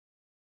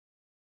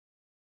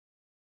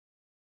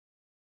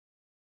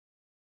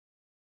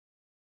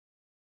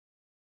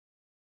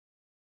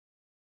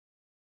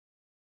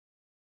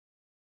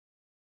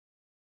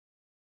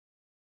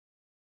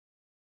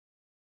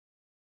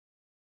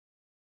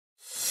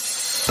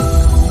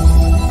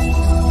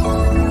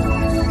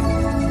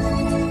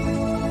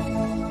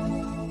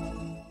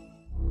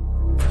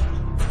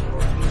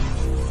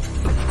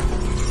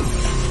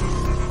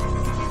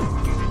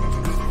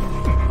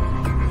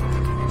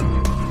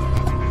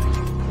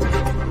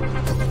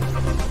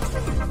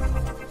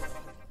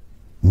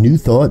New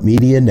Thought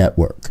Media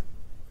Network.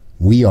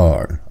 We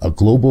are a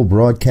global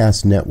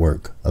broadcast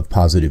network of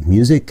positive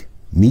music,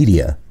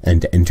 media,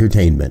 and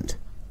entertainment,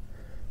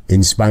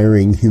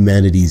 inspiring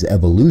humanity's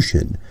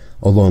evolution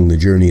along the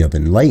journey of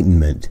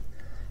enlightenment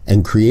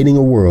and creating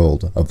a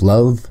world of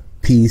love,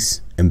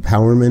 peace,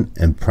 empowerment,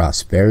 and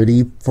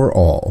prosperity for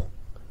all.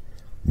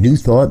 New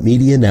Thought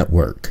Media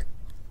Network.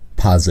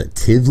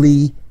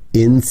 Positively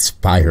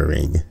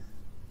inspiring.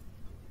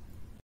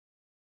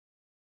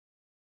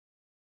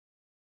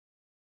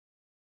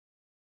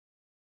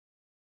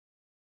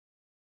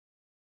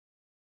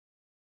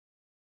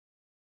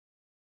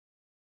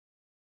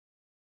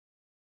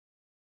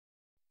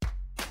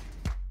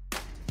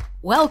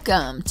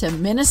 Welcome to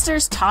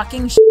Ministers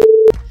Talking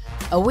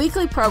a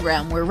weekly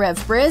program where Rev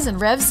Briz and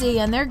Rev Z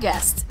and their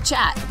guests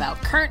chat about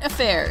current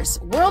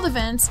affairs, world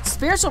events,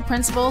 spiritual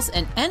principles,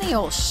 and any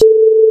old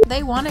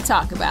they want to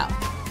talk about.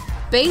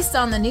 Based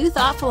on the New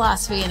Thought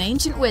philosophy and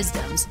ancient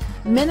wisdoms,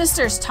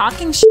 Ministers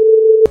Talking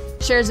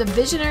shares a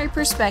visionary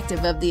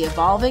perspective of the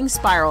evolving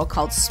spiral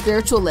called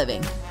spiritual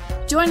living.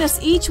 Join us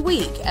each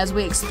week as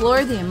we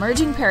explore the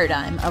emerging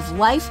paradigm of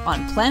life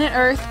on planet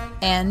Earth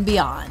and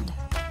beyond.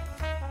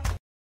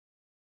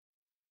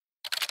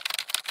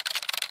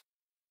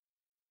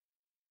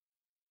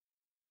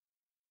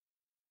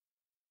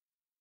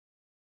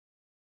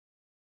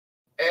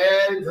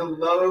 And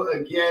hello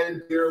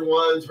again, dear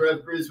ones. Rev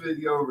Briz with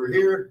you over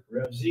here.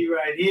 Rev Z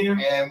right here.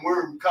 And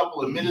we're a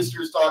couple of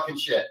ministers talking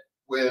shit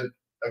with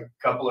a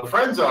couple of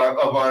friends of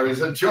ours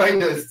have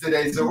joined us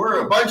today. So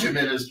we're a bunch of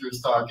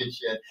ministers talking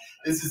shit.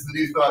 This is the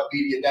New Thought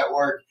Media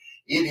Network.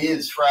 It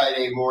is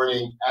Friday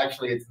morning.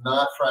 Actually, it's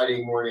not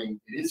Friday morning.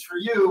 It is for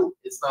you.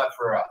 It's not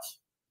for us.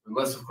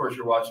 Unless, of course,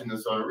 you're watching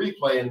this on a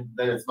replay, and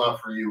then it's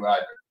not for you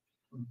either.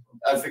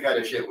 That's the kind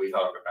of shit we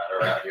talk about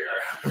around here.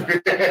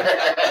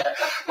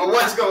 But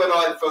what's going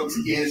on, folks,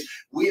 is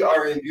we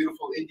are in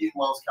beautiful Indian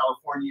Wells,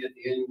 California at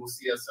the annual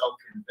CSL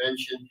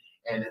convention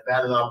and have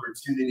had an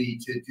opportunity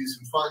to do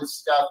some fun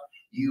stuff.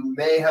 You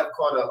may have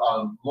caught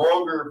a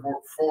longer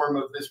form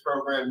of this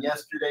program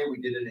yesterday. We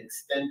did an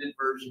extended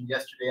version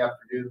yesterday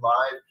afternoon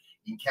live.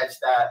 You can catch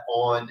that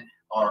on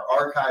our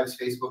archives,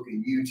 Facebook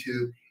and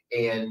YouTube.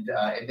 And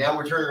now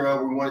we're turning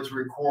around. We wanted to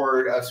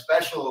record a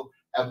special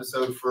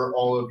episode for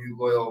all of you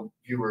loyal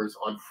viewers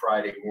on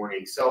Friday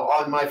morning. So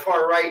on my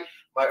far right,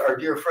 our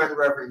dear friend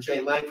Reverend Jay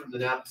Lang from the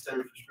Napa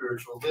Center for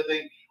Spiritual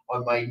Living.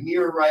 On my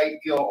near right,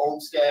 Gil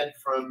Olmsted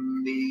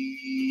from the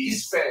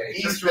East Bay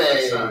Church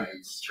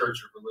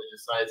of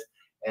Religious Science,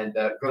 and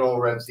good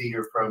old Rev Z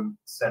here from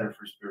Center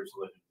for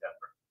Spiritual Living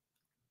Denver.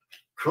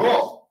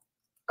 Cool.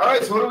 All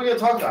right, so what are we going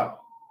to talk about?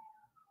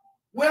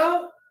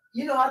 Well,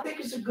 I think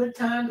it's a good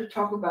time to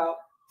talk about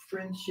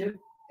friendship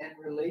and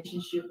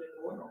relationship in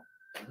the world.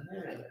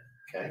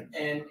 Okay.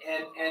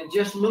 And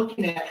just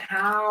looking at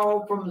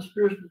how, from the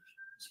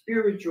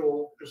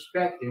spiritual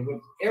perspective,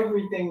 with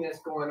everything that's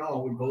going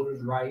on with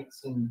voters'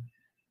 rights and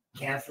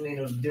canceling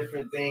of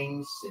different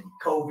things and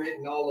COVID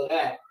and all of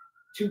that,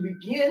 to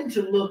begin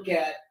to look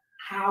at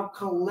how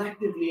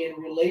collectively in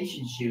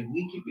relationship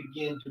we can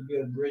begin to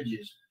build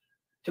bridges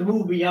to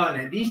move beyond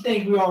that. These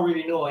things we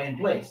already know are in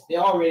place. They're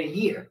already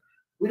here.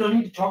 We don't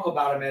need to talk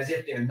about them as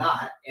if they're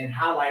not and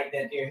highlight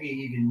that they're here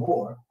even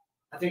more.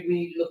 I think we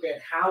need to look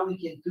at how we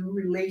can, through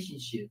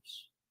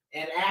relationships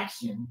and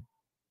action,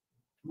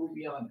 move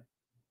beyond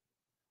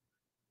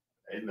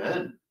it.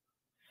 Amen.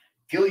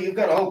 Gil, you've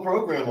got a whole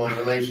program on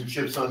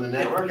relationships on the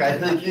network. I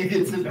think you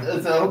get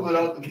to open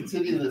up and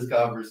continue this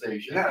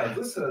conversation. Yeah,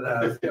 listen to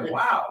that. Yeah,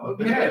 wow.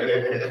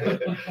 Okay.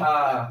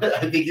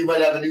 I think you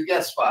might have a new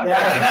guest spot. Yeah.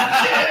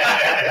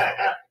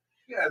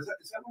 Is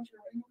that what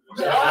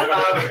you're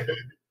writing?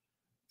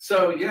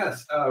 So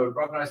yes,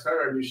 Rob and I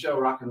started our new show,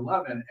 Rockin'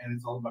 11, and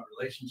it's all about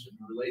relationship.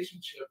 And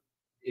relationship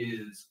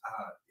is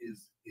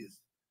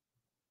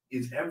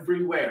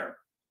everywhere.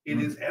 It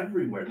is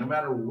everywhere. No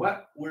matter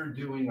what we're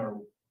doing or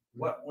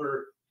what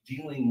we're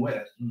dealing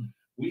with,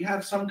 we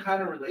have some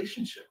kind of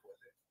relationship with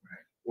it,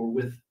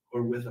 right?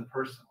 Or with a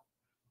person.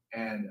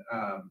 And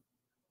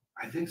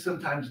I think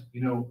sometimes,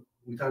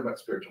 we talk about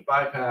spiritual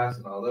bypass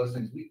and all those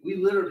things. We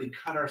literally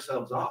cut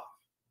ourselves off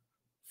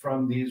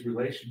from these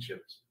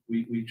relationships.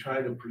 We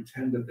try to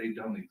pretend that they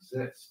don't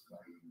exist,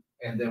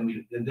 and then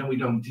we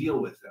don't deal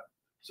with them.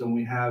 So when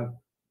we have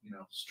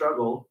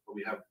struggle, or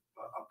we have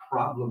a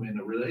problem in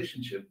a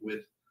relationship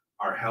with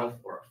our health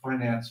or our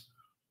finance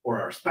or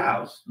our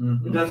spouse,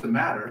 it doesn't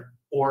matter,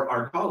 or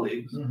our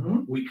colleagues,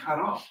 we cut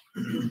off.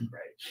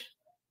 Right.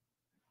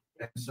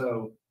 And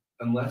so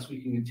unless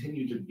we can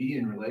continue to be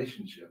in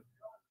relationship,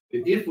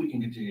 if we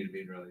can continue to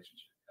be in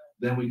relationship,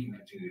 then we can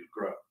continue to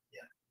grow.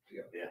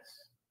 Yeah.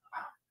 Yes.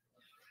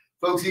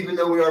 Folks, even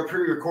though we are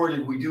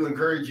pre-recorded, we do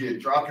encourage you to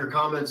drop your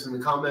comments in the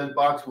comment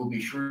box. We'll be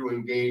sure to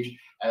engage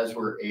as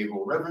we're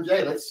able. Reverend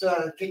Jay, let's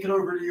kick it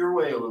over to your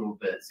way a little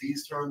bit.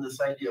 Z's throwing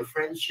this idea of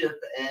friendship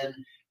and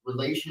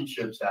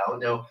relationships out.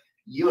 Now,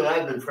 you and I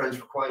have been friends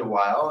for quite a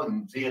while,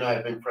 and Z and I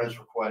have been friends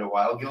for quite a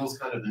while. Gil's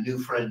kind of the new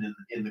friend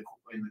in the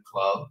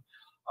club.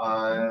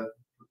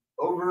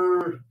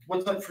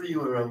 What's up for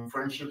you around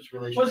friendships,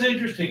 relationships? Well, it's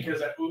interesting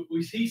because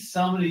we see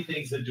so many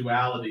things in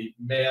duality,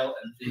 male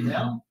and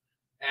female.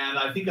 And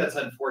I think that's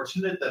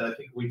unfortunate that I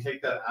think we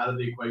take that out of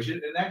the equation.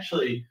 And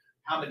actually,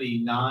 how many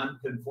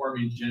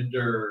non-conforming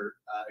gender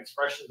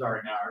expressions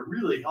are now are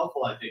really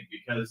helpful, I think,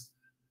 because,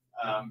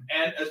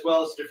 and as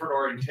well as different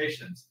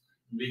orientations.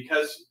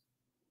 Because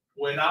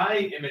when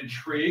I am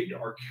intrigued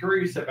or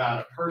curious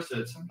about a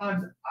person,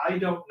 sometimes I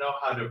don't know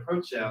how to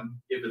approach them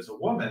if it's a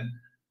woman,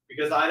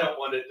 because I don't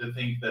want it to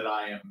think that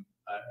I am,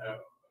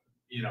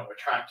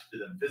 attracted to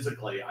them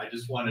physically. I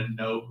just want to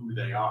know who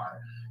they are.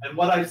 And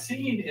what I've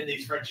seen in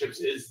these friendships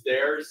is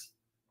there's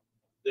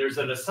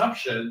an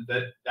assumption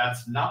that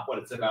that's not what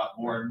it's about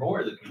more and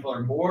more, that people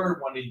are more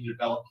wanting to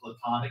develop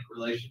platonic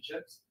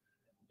relationships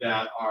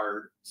that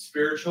are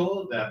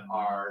spiritual, that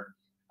are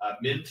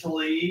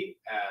mentally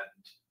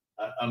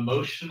and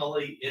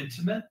emotionally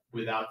intimate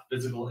without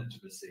physical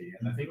intimacy.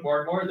 And I think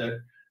more and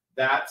more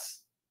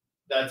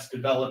that's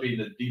developing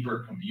a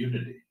deeper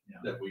community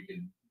that we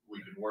can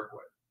work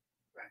with.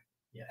 Right.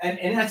 Yeah.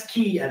 And that's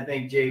key, I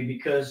think, Jay,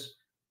 because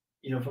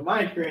from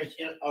my experience,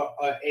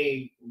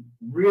 a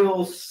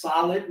real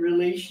solid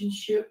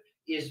relationship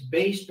is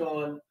based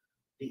on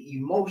the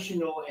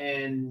emotional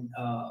and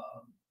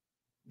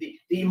the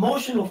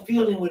emotional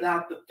feeling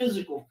without the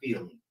physical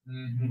feeling.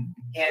 Mm-hmm.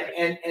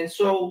 And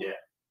so,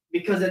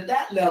 because at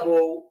that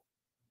level,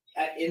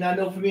 and I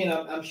know for me, and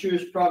I'm sure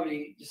it's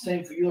probably the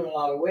same for you in a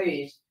lot of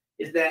ways,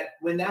 is that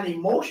when that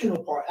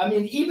emotional part, I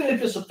mean, even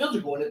if it's a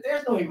physical, and if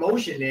there's no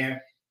emotion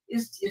there,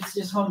 it's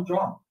just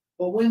humdrum.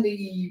 But when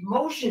the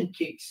emotion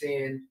kicks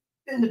in,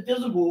 then the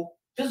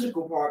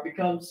physical part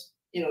becomes,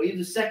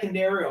 either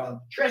secondary or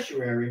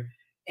tertiary,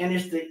 and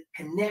it's the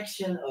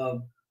connection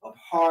of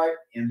heart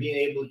and being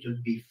able to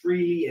be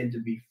free and to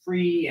be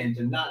free and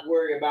to not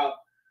worry about,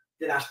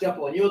 did I step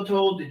on your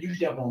toes? Did you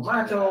step on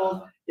my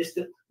toes?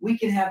 We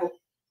can have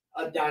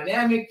a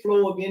dynamic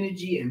flow of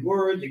energy and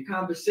words and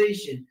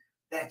conversation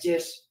that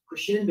just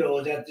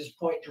crescendos at this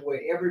point to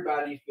where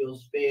everybody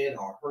feels fed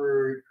or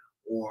heard,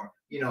 or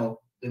the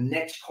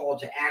next call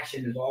to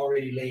action is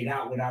already laid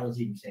out without us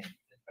even saying anything.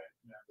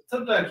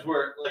 Sometimes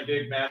we're like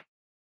Dave Matthews,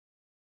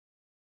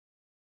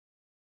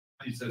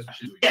 he says,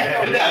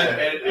 and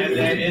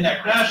then in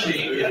that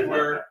crashing, if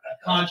we're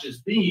conscious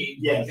beings,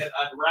 we can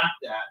unwrap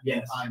that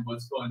and find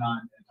what's going on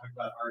and talk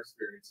about our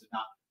experience and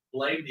not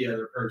blame the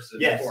other person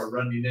for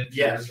running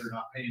into us or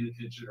not paying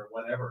attention or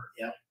whatever.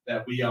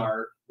 That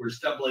we're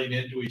stumbling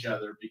into each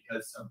other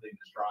because something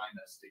is drawing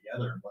us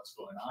together and what's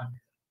going on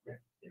here.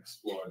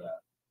 Explore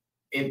that.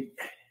 And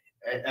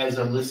as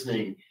I'm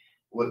listening,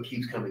 what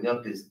keeps coming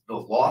up is the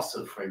loss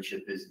of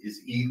friendship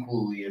is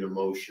equally an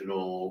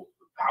emotional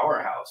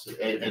powerhouse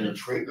and a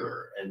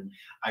trigger. And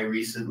I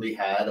recently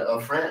had a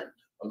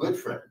good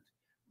friend,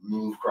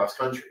 move cross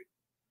country.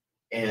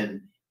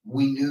 And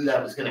we knew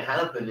that was going to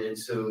happen. And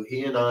so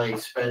he and I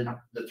spent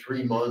the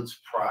 3 months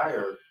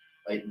prior,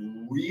 like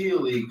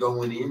really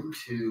going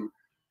into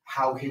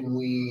how can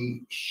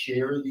we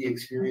share the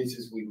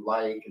experiences we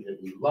like and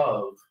that we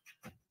love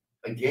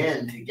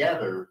again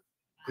together,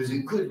 because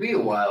it could be a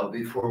while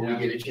before we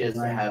get a chance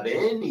to have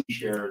any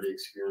shared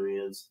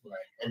experience.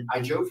 And I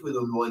joked with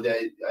him one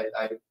day,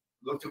 I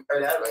looked him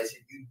right at him, I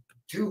said, you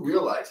do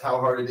realize how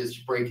hard it is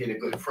to break in a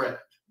good friend.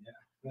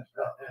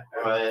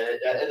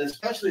 And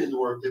especially in the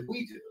work that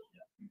we do.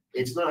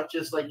 It's not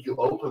just like you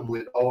open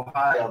with, oh,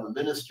 hi, I'm a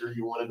minister,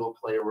 you want to go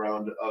play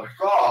around a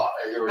God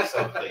or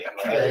something.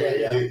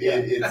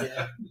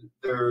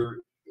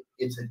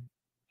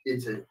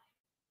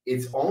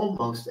 It's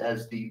almost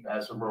as deep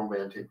as a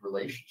romantic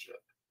relationship,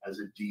 as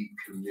a deep,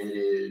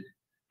 committed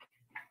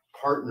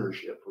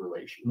partnership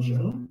relationship.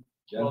 Mm-hmm.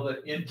 Well,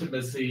 the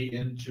intimacy,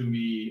 into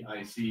me,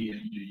 I see,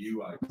 into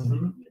you, I see.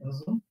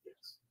 Mm-hmm.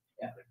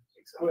 Yes.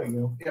 Exactly.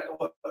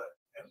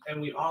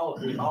 And we all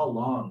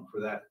long for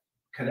that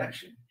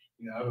connection.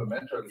 I have a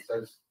mentor that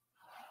says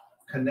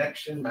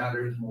connection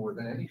matters more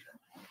than anything.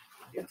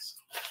 Yes.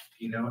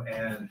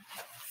 And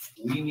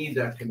we need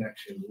that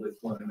connection with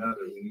one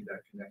another. We need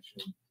that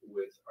connection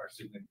with our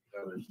significant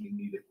others. We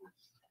need it with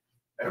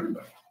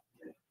everybody.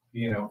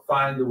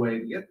 Find the way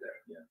to get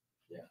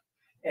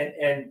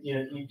there. And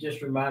you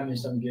just remind me of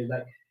something,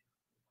 like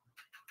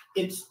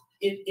it's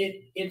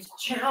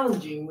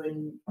challenging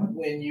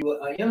when you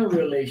are in a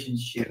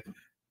relationship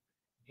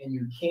and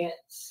you can't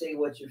say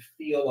what you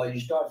feel, or you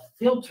start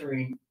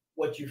filtering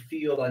what you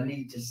feel or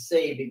need to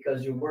say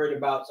because you're worried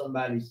about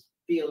somebody's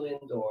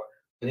feelings or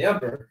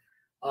whatever.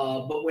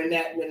 But when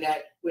that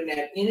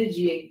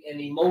energy and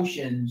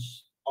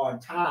emotions are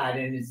tied,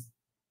 and it's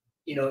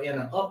in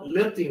an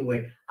uplifting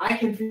way, I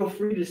can feel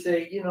free to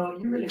say, you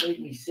really made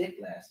me sick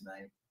last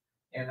night,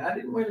 and I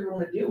didn't really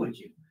want to deal with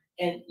you.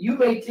 And you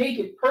may take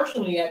it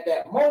personally at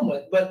that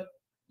moment, but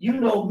you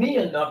know me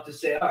enough to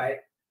say, all right,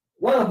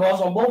 one of us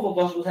or both of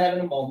us was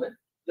having a moment.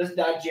 Let's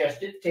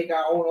digest it, take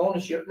our own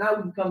ownership. Now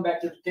we can come back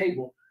to the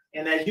table.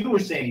 And as you were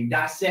saying,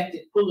 dissect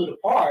it, pull it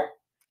apart,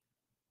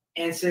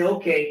 and say,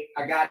 okay,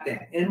 I got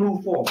that, and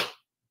move forward.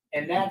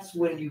 And that's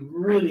when you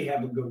really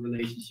have a good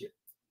relationship,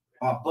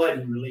 or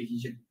budding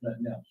relationship, if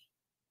nothing else.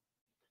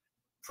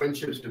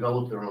 friendships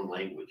develop their own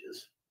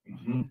languages.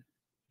 Mm-hmm.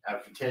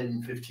 After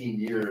 10, 15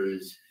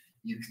 years,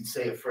 you can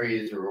say a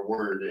phrase or a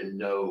word and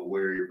know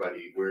where your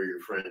buddy, where your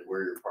friend,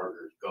 where your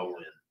partner is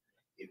going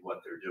in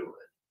what they're doing.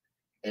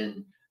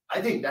 And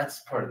I think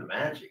that's part of the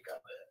magic of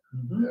it,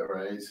 Mm-hmm.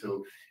 right?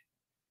 So,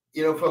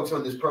 you know, folks,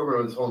 on this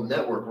program, this whole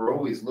network, we're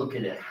always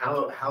looking at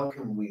how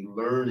can we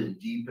learn and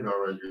deepen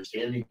our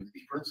understanding of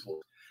these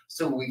principles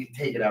so we can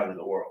take it out in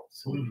the world,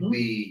 so we can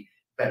be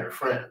better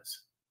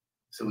friends,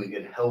 so we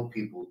can help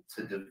people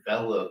to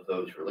develop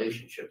those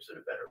relationships in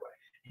a better way.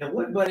 And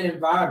what better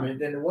environment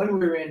than the one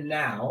we're in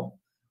now,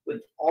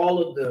 with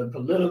all of the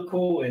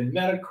political and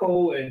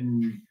medical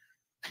and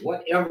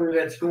whatever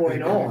that's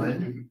going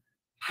on?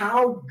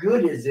 How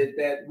good is it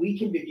that we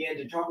can begin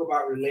to talk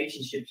about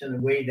relationships in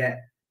a way that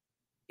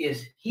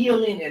is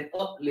healing and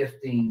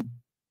uplifting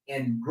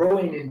and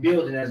growing and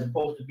building, as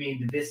opposed to being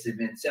divisive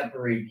and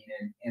separating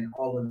and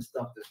all of the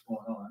stuff that's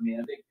going on? I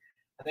mean,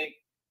 I think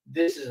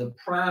this is a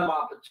prime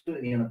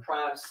opportunity and a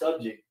prime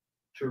subject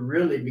to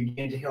really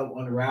begin to help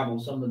unravel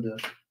some of the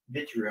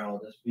vitriol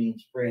that's being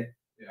spread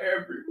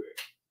everywhere.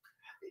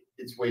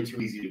 It's way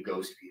too easy to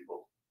ghost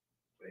people.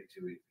 Way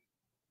too easy.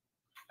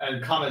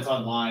 And comments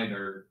online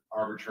are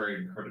arbitrary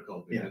and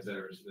critical because they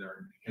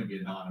can be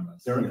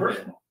anonymous. They're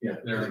impersonal. Yeah,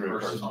 They're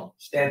impersonal.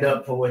 stand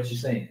up for what you're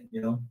saying, you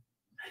know?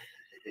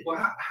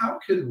 Well, how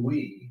could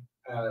we,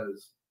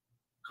 as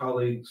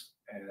colleagues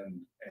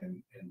and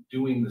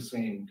doing the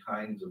same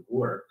kinds of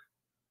work,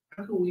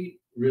 how can we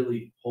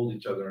really hold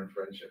each other in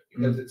friendship?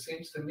 Because it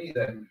seems to me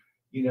that,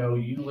 you know,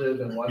 you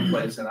live in one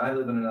place and I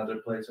live in another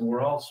place and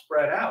we're all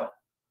spread out.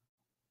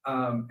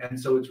 And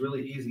so it's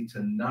really easy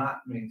to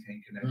not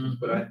maintain connections.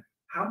 But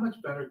how much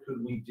better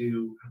could we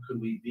do, how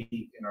could we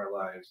be in our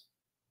lives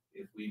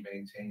if we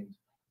maintained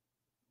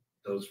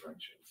those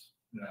friendships?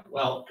 Yeah.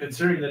 Well,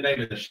 considering the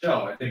name of the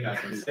show, I think I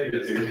can say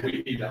this: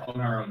 we need to own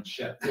our own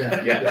shit.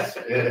 Yes.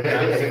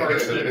 That's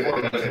first and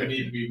foremost. We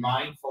need to be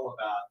mindful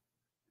about,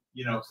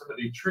 you know, if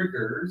somebody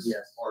triggers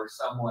or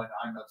someone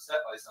I'm upset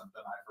by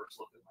something, I first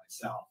look at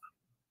myself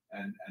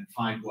and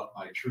find what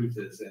my truth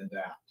is in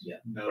that. Yeah.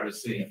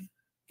 Noticing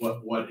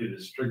what it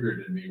has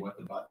triggered in me, what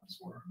the buttons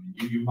were.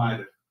 I mean, you might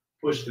have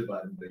pushed a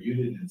button, but you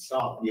didn't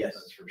install it. Yes.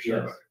 That's for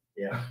sure.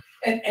 Yes.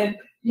 Yeah. And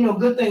you know,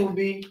 good thing would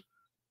be,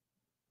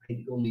 I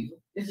hate to go legal,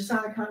 is to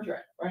sign a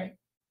contract, right?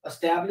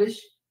 Establish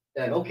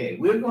that, okay,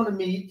 we're going to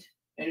meet,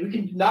 and we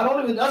can, not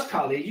only with us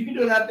colleagues, you can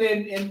do it out there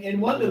in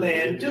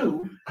Wonderland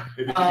too.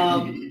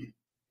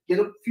 Get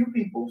a few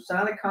people,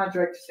 sign a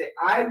contract to say,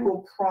 I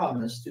will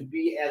promise to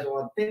be as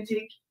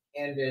authentic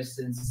and as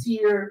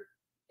sincere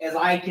as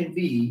I can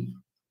be.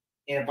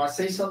 And if I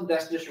say something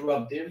that's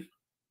disruptive,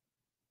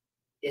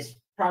 it's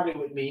probably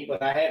with me,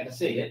 but I had to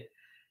say it.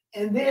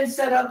 And then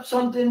set up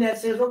something that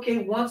says, okay,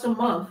 once a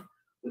month,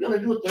 we're going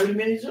to do a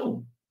 30-minute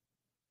Zoom.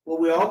 Well,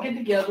 we all get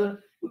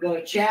together. We're going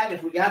to chat.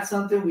 If we got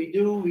something, we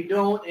do, we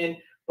don't.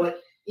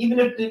 But even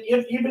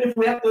if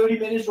we have 30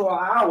 minutes or an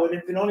hour, and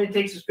if it only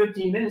takes us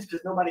 15 minutes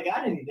because nobody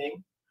got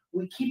anything,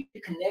 we keep the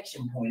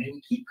connection point and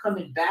we keep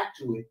coming back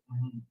to it.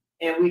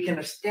 And we can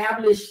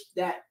establish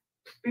that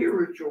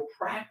spiritual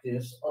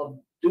practice of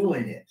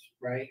doing it,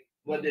 right?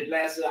 Whether it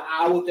lasts an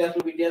hour, if that's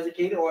what we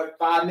dedicated, or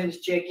 5 minutes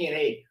check in.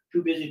 Hey,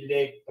 too busy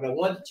today, but I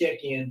want to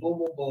check in. Boom,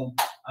 boom, boom.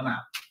 I'm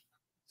out.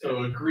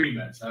 So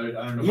agreements. I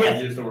don't know if I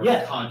use the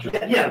word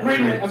contract. Yeah,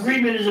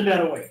 agreement is a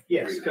better way.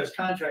 Yes, because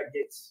contract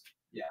gets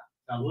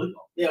Not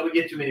legal. Yeah, we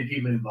get too many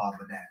people involved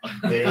with that.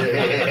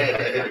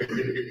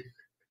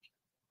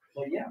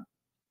 Well, yeah.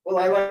 Well,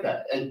 I like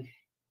that. And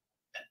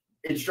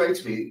it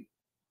strikes me,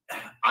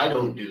 I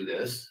don't do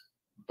this,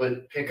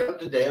 but pick up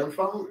the damn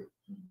phone.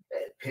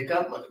 Pick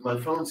up, my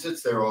phone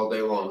sits there all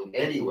day long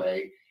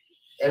anyway.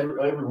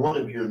 Every one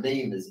of your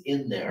name is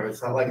in there.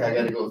 It's not like I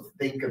got to go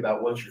think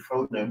about what your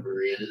phone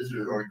number is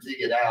or dig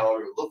it out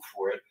or look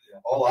for it.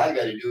 All I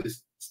got to do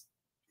is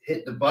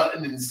hit the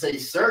button and say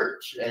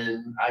search,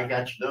 and I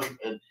got your number.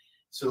 And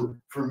so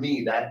for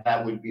me,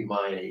 that would be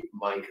my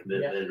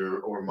commitment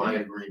or my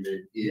agreement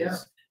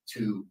is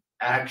to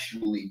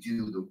actually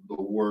do the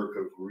work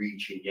of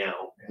reaching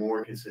out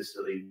more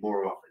consistently,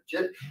 more often,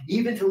 just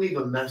even to leave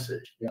a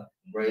message,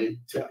 right?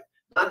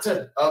 Not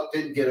to up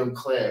and get them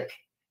click,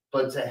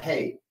 but to,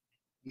 hey,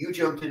 you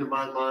jumped into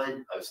my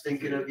mind. I was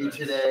thinking of you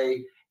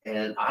today,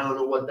 and I don't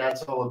know what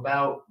that's all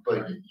about,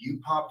 but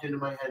you popped into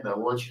my head, and I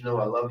want you to know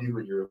I love you,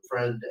 and you're a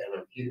friend, and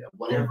I'm here.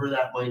 Whatever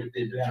that might have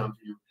been to jump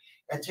into.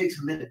 That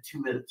takes a minute,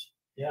 2 minutes.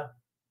 Yeah.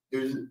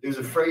 There's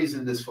a phrase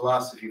in this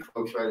philosophy,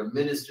 folks, right? A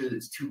minister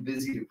that's too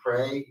busy to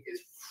pray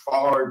is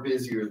far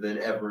busier than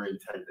ever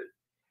intended.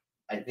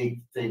 I think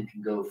the same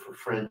can go for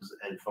friends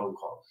and phone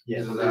calls.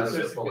 Yeah, so that's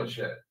just full of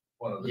shit.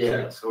 One of the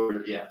yes.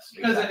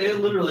 Because it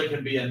literally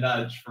can be a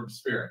nudge from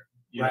spirit,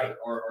 you Right. know,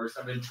 or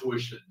some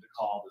intuition to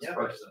call this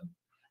person.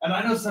 And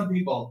I know some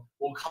people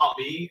will call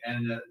me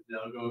and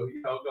they'll go,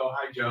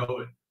 hi, Joe,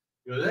 and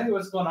go, hey,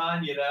 what's going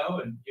on, you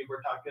know? And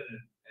we're talking, and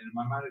in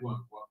my mind, I'm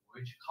going,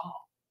 why'd you call?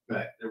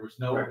 Right. There was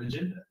no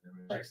agenda. There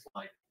was just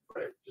like,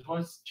 just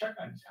wanted to check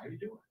on you. How you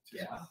doing?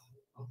 Just, wow.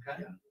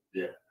 Okay.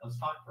 Yeah. Let's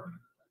talk for a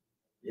minute.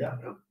 Yeah.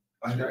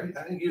 I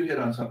think you hit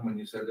on something when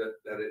you said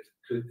that it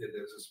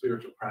is a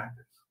spiritual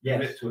practice. Yes.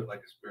 Commit to it like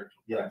a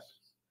spiritual Yes.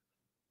 practice.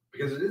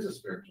 Because it is a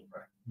spiritual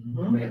practice.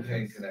 Mhm.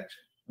 Maintain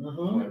connection with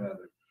one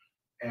another.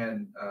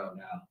 And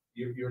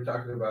you were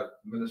talking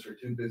about minister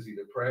too busy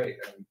to pray,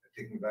 and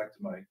take me back to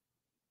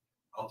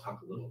I'll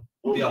talk a little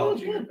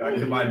theology, back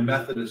to my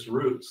Methodist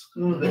roots.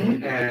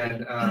 Mhm.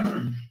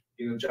 And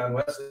John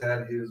Wesley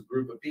had his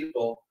group of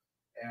people,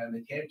 and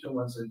they came to him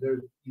and said,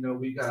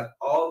 we got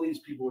all these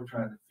people we're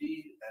trying to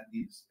feed, and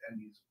these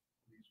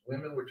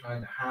women we're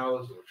trying to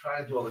house, and we're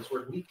trying to do all this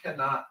work. We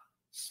cannot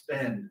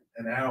spend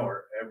an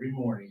hour every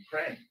morning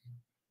praying.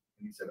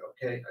 And he said,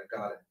 okay, I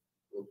got it.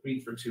 We'll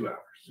meet for 2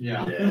 hours.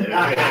 Yeah.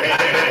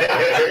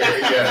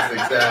 Yes,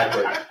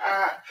 exactly.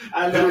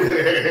 I love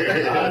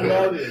it. I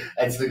love it.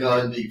 That's the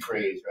Gandhi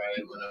phrase,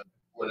 right?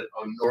 When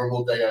on a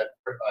normal day I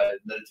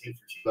meditate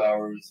for 2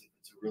 hours. If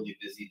it's a really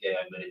busy day,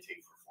 I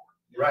meditate for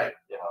 4. Right.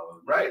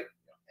 Right.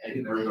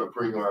 And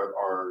bring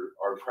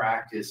our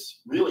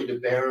practice really to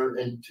bear,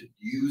 and to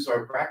use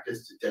our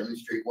practice to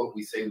demonstrate what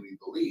we say we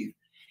believe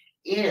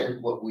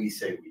and what we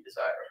say we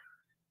desire.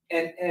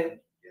 And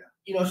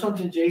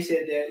something Jay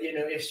said that,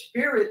 if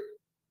spirit,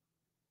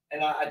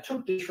 and I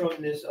took this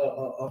from this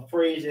a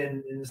phrase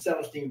in the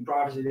Celestine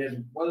Prophecy. There's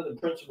one of the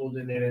principles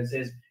in there that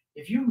says,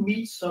 if you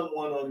meet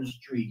someone on the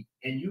street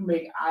and you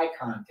make eye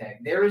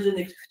contact, there is an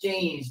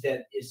exchange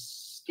that is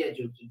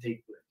scheduled to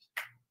take place.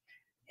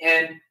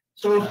 And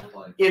so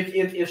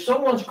if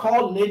someone's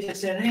called and they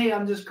just said, hey,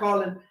 I'm just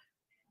calling,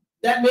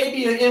 that may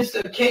be an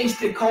instant case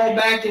to call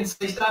back and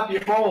say, stop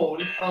your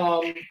phone.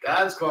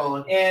 God's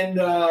calling. And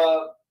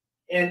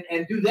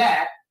do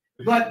that.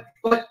 But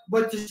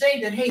to say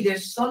that, hey,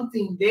 there's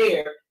something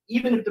there,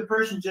 even if the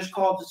person just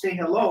called to say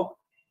hello,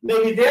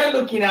 maybe they're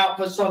looking out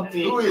for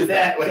something. Who is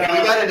that? We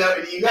gotta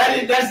know.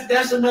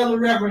 That's another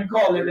Reverend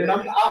calling, and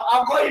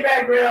I'll call you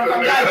back,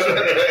 Reverend. I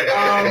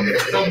got you.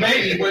 So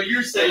maybe what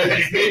you're saying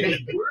is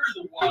maybe we're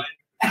the one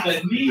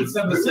that needs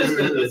some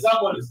assistance that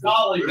someone is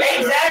calling.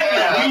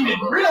 Exactly. We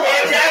didn't realize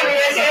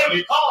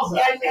Exactly. calls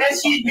us.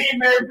 And she's being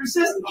very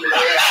persistent.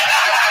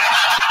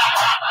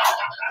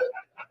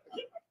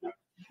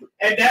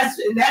 And that's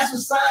a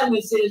sign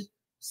that says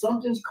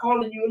something's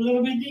calling you a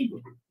little bit deeper.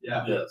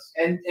 Yeah. Yes.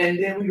 And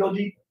then we go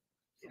deep.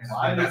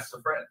 And that's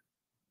the friend.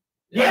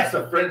 Yes.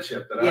 That's the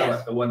friendship that I Yes.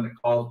 like, the one that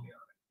calls me on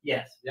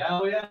Yes. Yeah.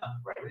 Oh yeah.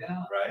 Right.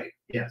 Yeah. it, right?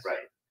 Yes.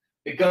 Right.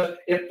 Because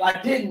if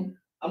I didn't,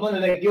 I'm gonna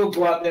let Gil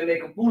go out there and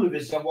make a fool of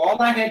himself. Well,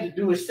 all I had to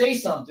do is say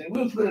something.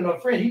 We was putting a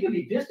friend. He could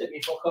be pissed at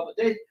me for a couple of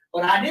days,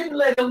 but I didn't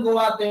let him go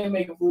out there and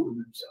make a fool of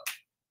himself.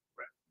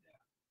 Right.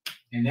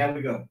 And there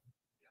we go.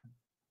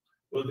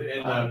 Well,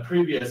 in the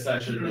previous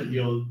session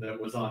that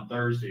was on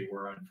Thursday,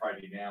 we're on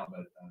Friday now,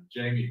 but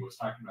Jamie was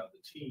talking about the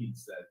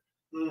teens that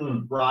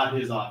brought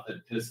his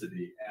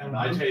authenticity. And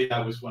I tell you,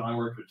 that was when I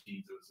worked with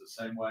teens, it was the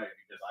same way,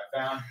 because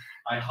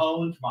I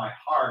honed my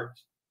heart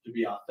to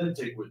be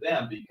authentic with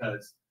them,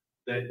 because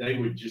they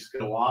would just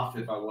go off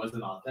if I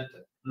wasn't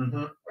authentic.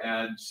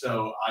 And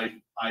so I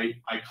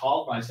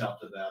called myself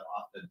to that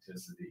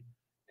authenticity.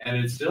 And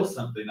it's still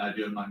something I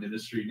do in my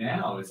ministry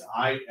now, is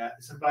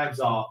sometimes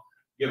I'll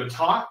give a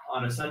talk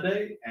on a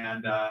Sunday,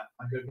 and I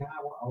go, yeah,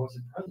 I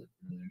wasn't present.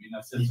 I mean,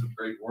 I said some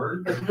great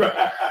words, but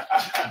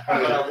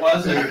I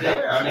wasn't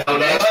there. I mean,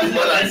 That's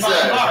what I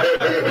said.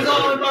 It was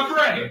all in my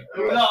brain.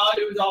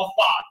 It was all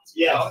thoughts.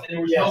 Yes. And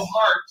there was no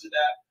heart to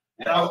that.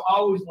 And I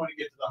always want to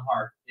get to the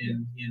heart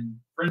in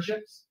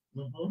friendships,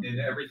 in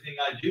everything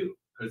I do,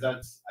 because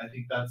I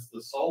think that's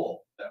the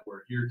soul that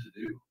we're here to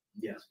do.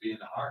 Yes, be in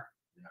the heart.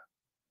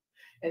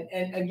 Yeah.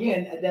 And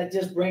again, that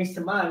just brings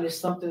to mind is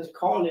something's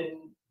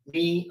calling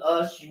me,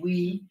 us,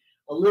 we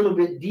a little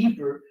bit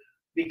deeper,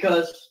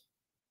 because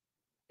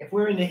if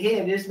we're in the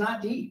head, it's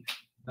not deep.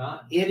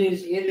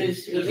 It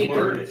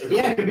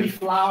could be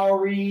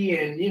flowery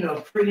and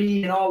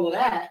pretty and all of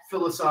that.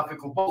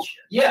 Philosophical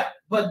bullshit. Yeah,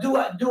 but do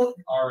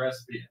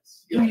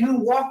RSPS. do you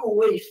walk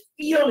away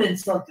feeling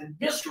something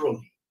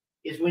viscerally?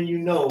 Is when you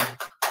know,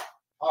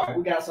 all right,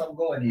 we got something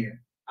going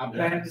here. I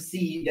planted the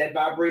seed. That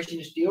vibration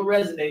is still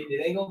resonating.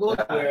 It ain't gonna go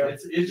nowhere.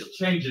 It's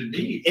changing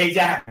me.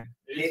 Exactly.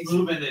 It's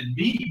moving in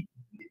me.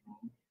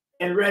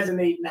 And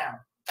resonate now.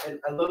 And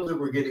I love that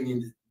we're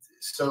getting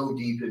so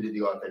deep into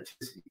the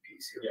authenticity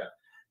piece here. Yeah.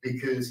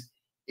 Because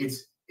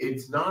it's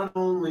not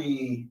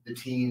only the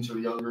teens or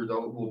younger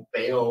adults will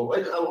bail,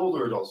 and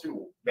older adults too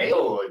will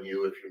bail on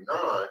you if you're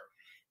not.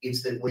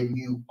 It's that when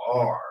you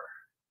are,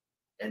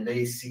 and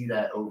they see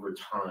that over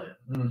time,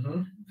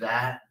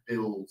 that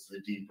builds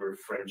the deeper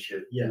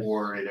friendship,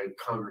 or in a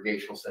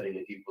congregational setting,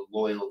 a deeper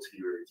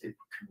loyalty or a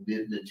deeper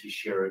commitment to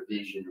share a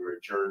vision or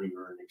a journey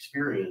or an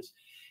experience.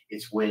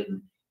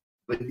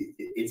 But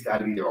it's got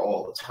to be there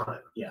all the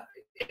time. Yeah.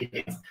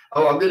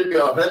 I'm going to be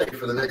authentic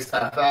for the next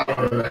half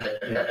hour,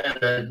 and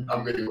then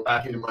I'm going to go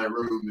back into my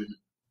room and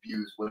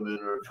abuse women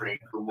or drink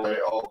or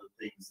all the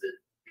things that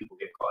people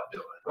get caught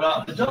doing.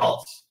 Well,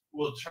 adults,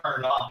 will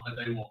turn off, but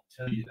they won't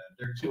tell you that.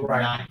 They're too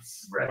Right.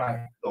 nice.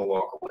 Right. They'll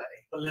walk away.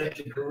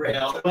 Politically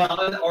correct.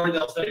 Well, or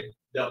they'll say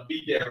they'll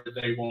be there, but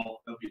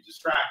they'll be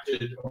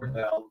distracted, or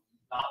they'll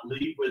not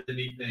leave with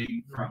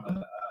anything from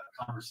a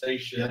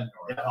conversation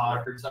or a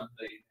talk or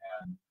something,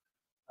 and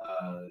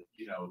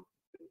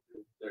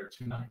they're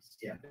too nice.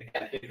 Yeah.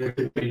 They're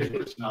too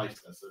much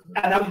niceness.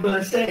 And I was going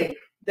to say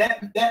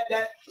that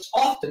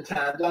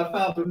oftentimes I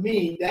found for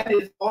me that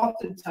is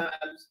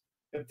oftentimes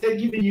if they're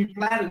giving you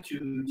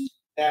platitudes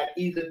that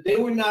either they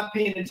were not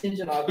paying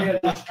attention or they're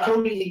just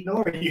totally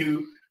ignoring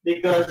you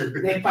because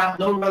they found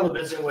no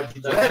relevance in what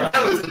you just said.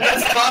 That was the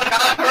best talk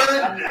I've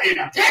heard in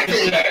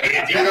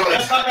decades. You know,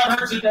 That's not I've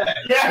heard today.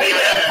 yeah.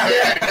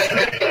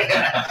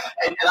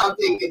 And I'm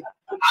thinking,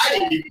 I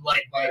didn't even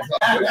like myself.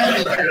 I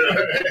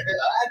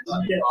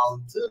thought you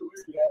all too.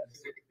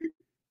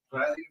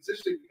 But I think it's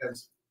interesting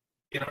because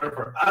in order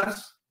for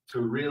us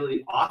to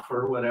really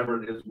offer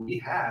whatever it is we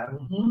have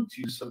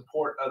to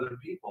support other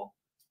people,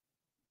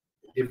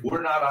 if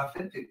we're not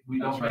authentic, we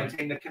That's don't right.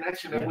 maintain the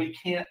connection and we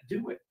can't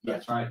do it.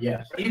 That's right.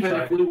 Yes. Even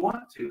if we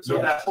want to. So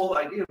Yes. that whole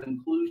idea of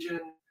inclusion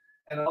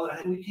and all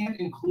that, we can't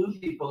include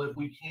people if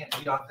we can't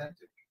be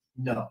authentic.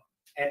 No.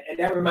 And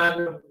that reminds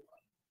me,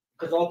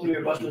 because all three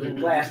of us was in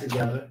class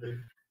together,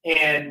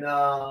 and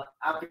I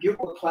forget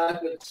what class,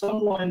 but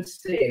someone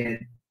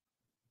said,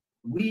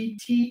 we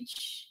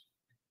teach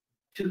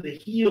to the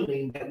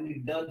healing that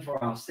we've done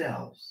for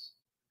ourselves.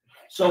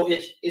 So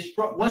it's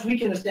once we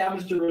can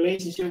establish the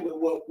relationship with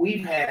what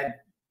we've had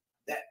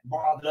that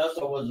bothered us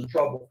or was a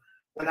trouble,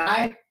 when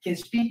I can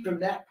speak from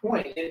that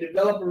point and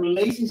develop a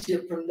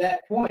relationship from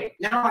that point,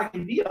 now I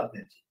can be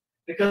authentic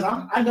because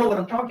I know what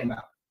I'm talking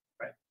about.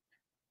 Right.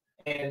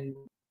 And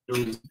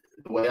It was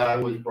the way I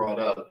was brought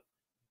up.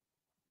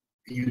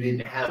 You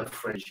didn't have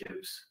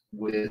friendships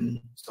with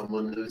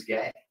someone who's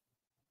gay,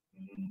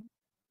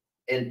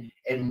 and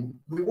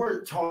we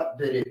weren't taught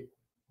that it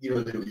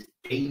was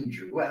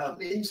dangerous. Well,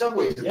 in some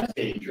ways it was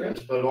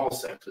dangerous, but all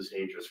sex was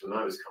dangerous when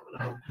I was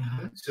coming up.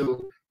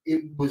 So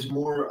it was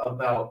more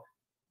about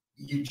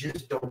you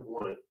just don't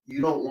want to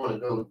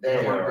go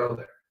there. I want to go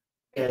there.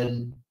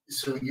 And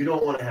so you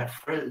don't want to have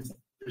friends.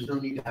 There's no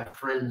need to have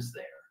friends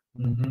there.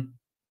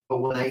 But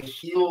when I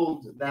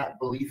healed that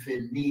belief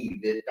in me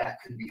that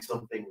could be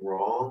something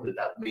wrong,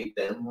 that made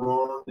them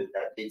wrong,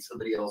 that made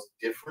somebody else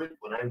different,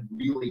 when I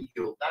really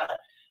healed that,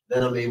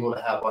 then I'm able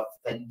to have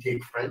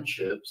authentic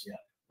friendships,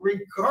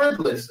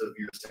 regardless of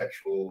your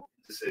sexual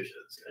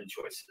decisions and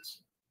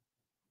choices.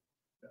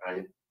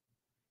 Right?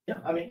 yeah,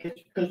 I mean,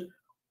 because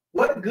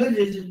what good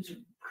is it to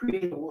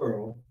create a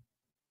world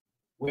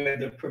where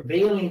the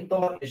prevailing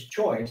thought is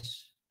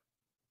choice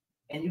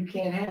and you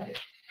can't have it?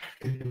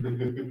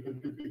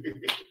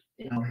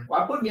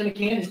 Why put me in a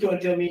candy store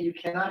and tell me you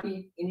cannot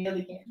eat any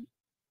other candy?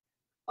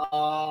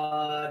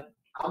 I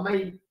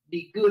may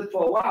be good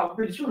for a while.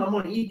 Pretty soon I'm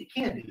going to eat the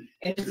candy.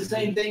 And it's the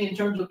same thing in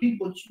terms of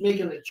people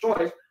making the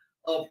choice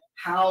of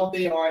how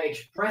they are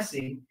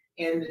expressing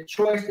and the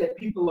choice that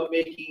people are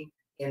making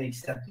and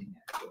accepting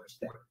that choice.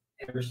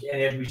 And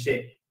as we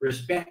said,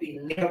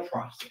 respecting their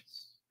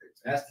process.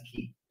 That's the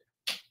key.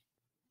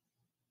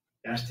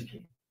 That's the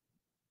key.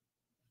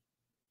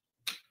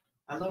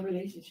 I love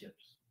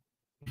relationships.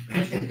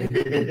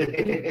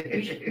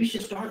 We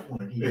should start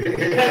one here.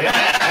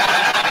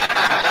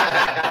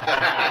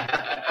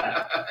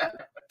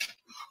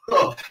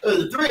 Well,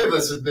 the three of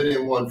us have been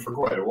in one for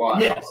quite a while.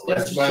 Yes,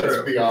 let's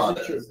true. be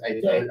honest. True. I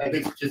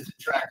think it's just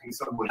attracting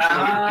someone.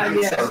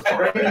 Yes.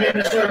 Bring them in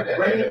the circle.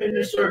 Bring them in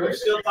the circle. We're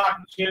still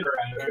talking shit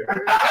around here.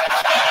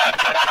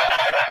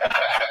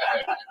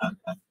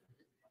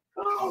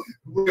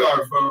 We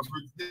are, folks.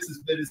 This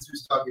is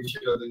Ministers Talking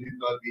Shit on the New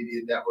Thought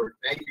Media Network.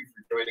 Thank you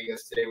for joining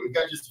us today. We've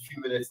got just a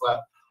few minutes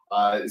left,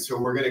 so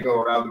we're going to go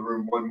around the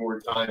room one more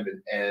time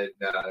and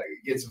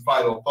get some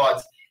final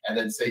thoughts, and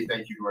then say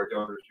thank you to our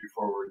donors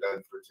before we're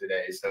done for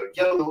today. So,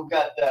 gentlemen, we've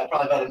got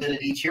probably about a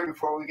minute each here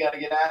before we got to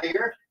get out of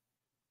here.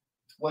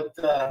 What's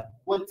the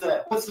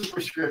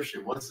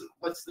prescription? What's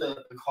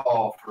the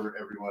call for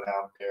everyone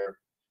out there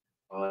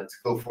to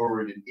go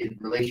forward in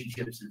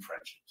relationships and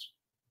friendships?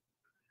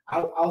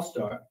 I'll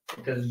start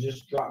because it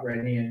just dropped right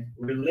in.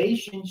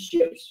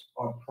 Relationships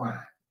are prime.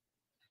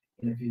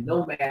 And if you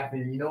know math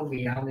and you know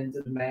me, I'm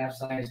into the math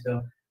science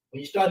stuff.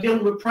 When you start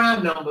dealing with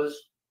prime numbers,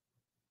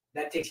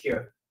 that takes care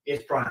of it.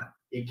 It's prime.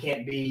 It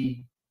can't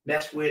be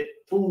messed with,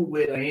 fooled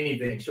with, or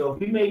anything. So if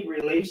we make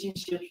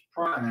relationships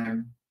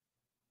prime,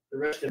 the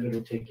rest of it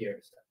will take care of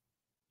itself.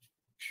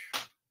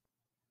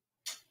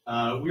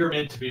 We are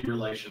meant to be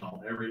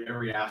relational,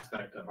 every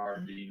aspect of our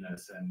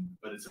beingness,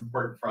 but it's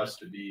important for us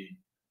to be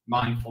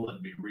mindful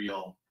and be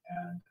real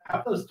and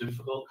have those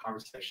difficult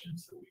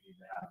conversations that we need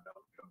to have.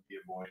 Don't be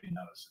avoiding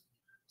those.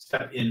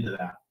 Step into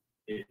that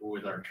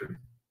with our truth.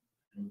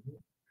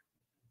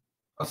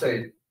 I'll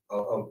say,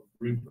 I'll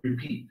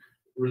repeat.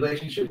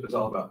 Relationship is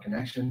all about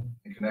connection,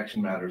 and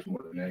connection matters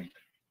more than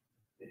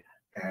anything.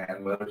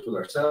 And whether it's with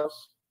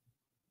ourselves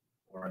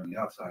or on the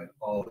outside,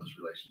 all of those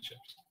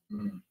relationships.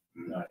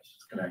 Nice.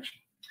 It's connection.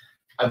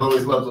 I've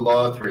always loved the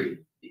law of three.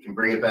 You can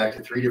bring it back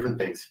to three different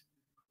things: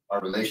 our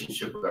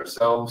relationship with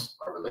ourselves,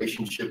 our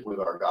relationship with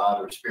our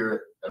God or spirit,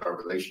 and our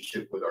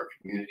relationship with our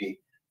community,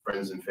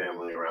 friends, and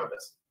family around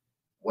us.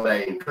 What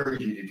I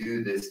encourage you to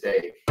do this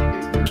day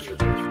is nurture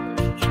those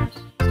relationships.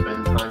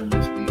 Spend time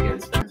this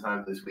weekend, spend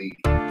time this week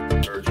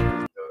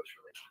nurturing those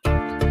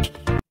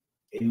relationships.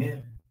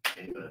 Amen.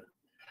 Amen.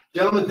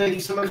 Gentlemen, thank you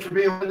so much for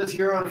being with us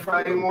here on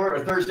Friday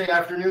morning or Thursday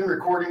afternoon,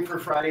 recording for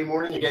Friday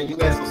morning. Again, you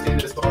guys will see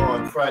this all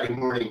on Friday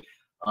morning.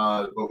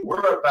 But we're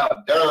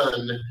about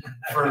done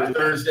for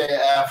Thursday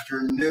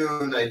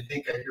afternoon. I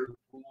think I hear the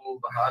pool,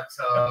 the hot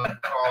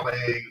tub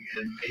calling,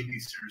 and maybe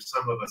there's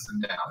some of us in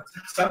now.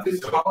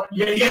 Something's calling.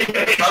 Yeah.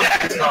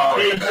 Something's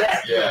calling.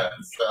 Exactly. Yeah.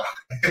 So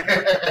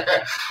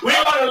We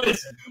want to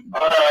listen.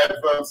 all right,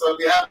 folks. On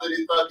behalf of the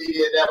New Thought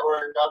Media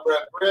Network, I'm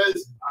Rev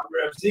Briz. I'm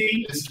Rev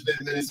Z. This has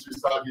been Ministers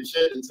Talking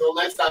Shit. Until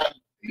next time,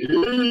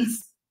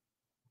 peace.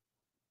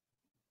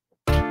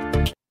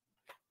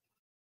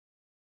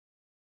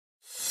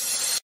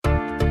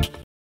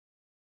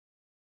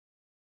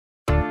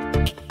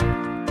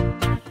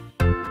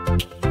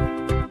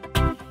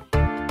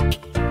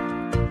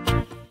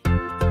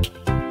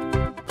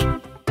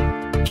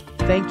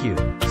 Thank you,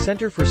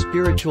 Center for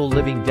Spiritual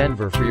Living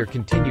Denver, for your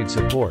continued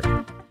support.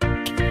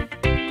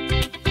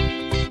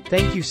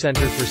 Thank you,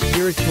 Center for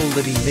Spiritual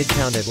Living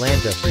Midtown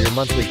Atlanta, for your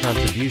monthly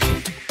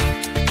contribution.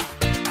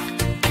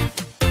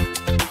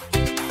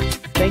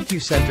 Thank you,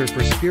 Center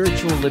for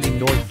Spiritual Living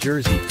North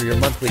Jersey, for your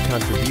monthly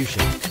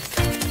contribution.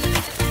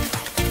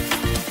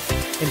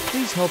 And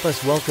please help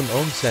us welcome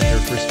Om Center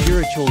for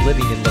Spiritual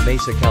Living in La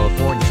Mesa,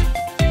 California.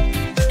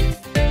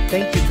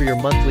 Thank you for your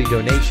monthly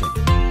donation.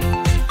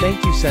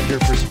 Thank you, Center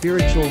for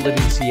Spiritual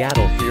Living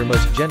Seattle, for your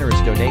most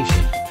generous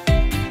donation.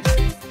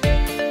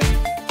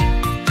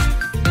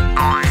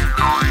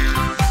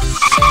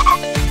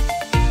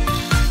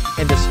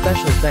 And a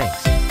special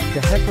thanks to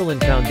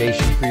Heckerland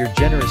Foundation for your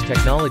generous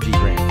technology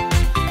grant.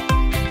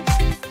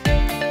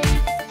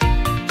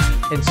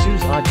 And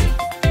Suze Ogden,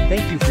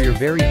 thank you for your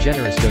very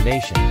generous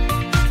donation.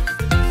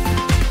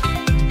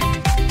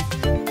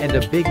 And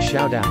a big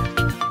shout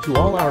out to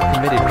all our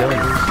committed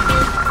donors.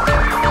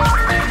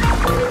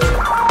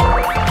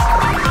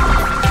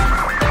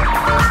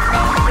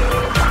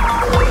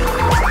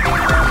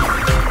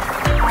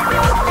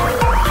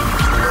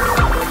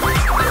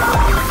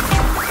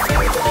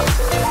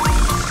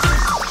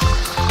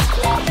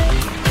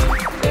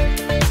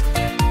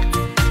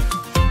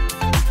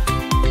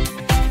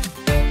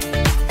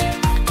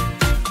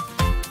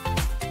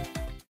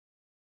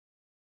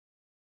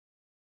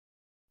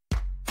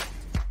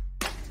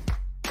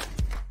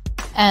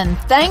 And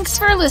thanks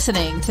for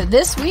listening to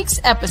this week's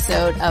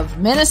episode of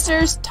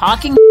Ministers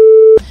Talking.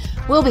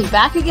 We'll be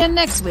back again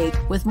next week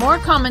with more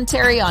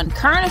commentary on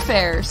current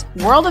affairs,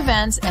 world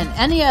events, and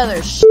any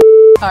other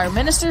our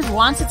ministers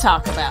want to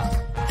talk about.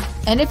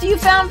 And if you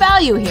found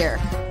value here,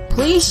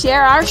 please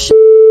share our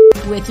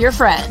with your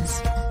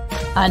friends.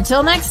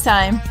 Until next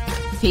time,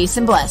 peace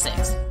and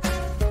blessings.